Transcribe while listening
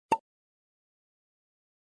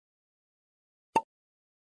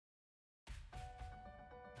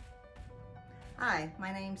Hi,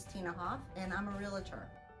 my name's Tina Hoff and I'm a realtor.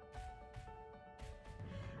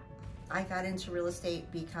 I got into real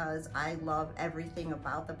estate because I love everything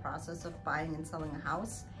about the process of buying and selling a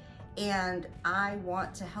house, and I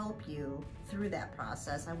want to help you through that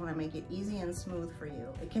process. I want to make it easy and smooth for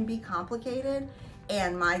you. It can be complicated,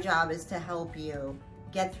 and my job is to help you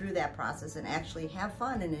get through that process and actually have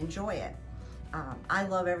fun and enjoy it. I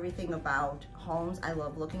love everything about homes. I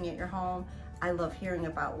love looking at your home. I love hearing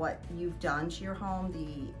about what you've done to your home,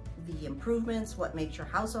 the improvements, what makes your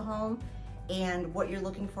house a home, and what you're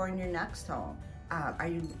looking for in your next home. Are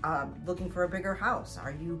you looking for a bigger house?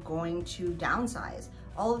 Are you going to downsize?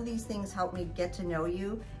 All of these things help me get to know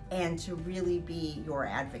you and to really be your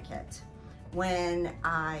advocate. When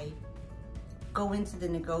I go into the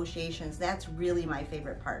negotiations, that's really my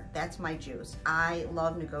favorite part. That's my juice. I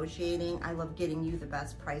love negotiating. I love getting you the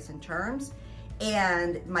best price and terms.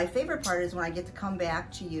 And my favorite part is when I get to come back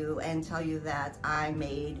to you and tell you that I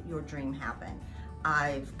made your dream happen.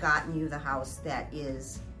 I've gotten you the house that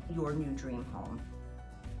is your new dream home.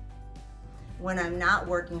 When I'm not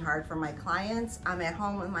working hard for my clients, I'm at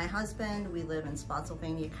home with my husband. We live in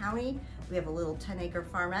Spotsylvania County. We have a little 10-acre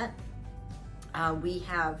farmette. We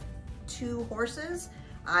have 2 horses.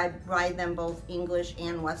 I ride them both English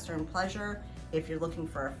and Western Pleasure. If you're looking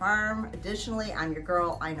for a farm, additionally, I'm your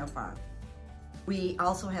girl, I know farm. We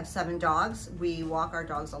also have 7 dogs. We walk our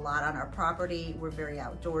dogs a lot on our property. We're very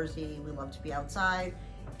outdoorsy. We love to be outside.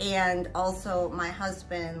 And also my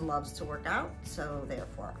husband loves to work out, so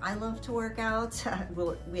therefore I love to work out.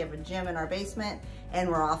 We have a gym in our basement and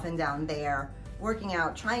we're often down there working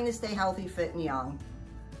out, trying to stay healthy, fit, and young.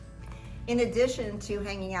 In addition to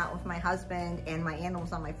hanging out with my husband and my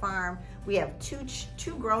animals on my farm, we have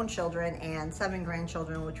two grown children and 7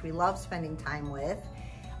 grandchildren, which we love spending time with.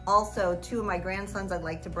 Also, 2 of my grandsons, I'd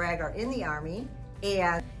like to brag, are in the Army,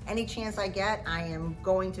 and any chance I get, I am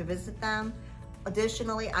going to visit them.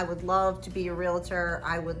 Additionally, I would love to be a realtor.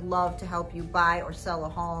 I would love to help you buy or sell a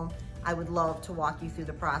home. I would love to walk you through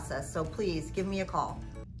the process. So please give me a call.